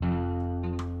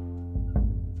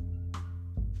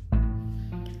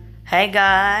Hey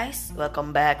guys,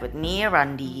 welcome back with me,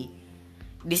 Randy.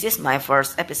 This is my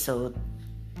first episode.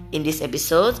 In this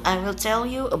episode, I will tell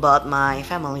you about my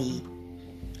family.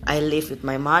 I live with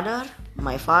my mother,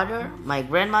 my father, my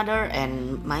grandmother,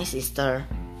 and my sister.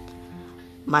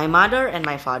 My mother and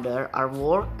my father are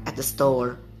work at the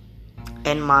store,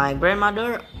 and my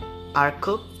grandmother are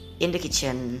cook in the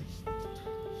kitchen.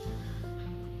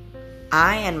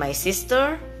 I and my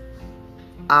sister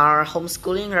are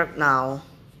homeschooling right now.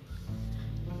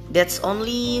 That's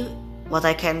only what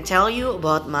I can tell you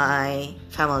about my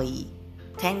family.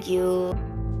 Thank you.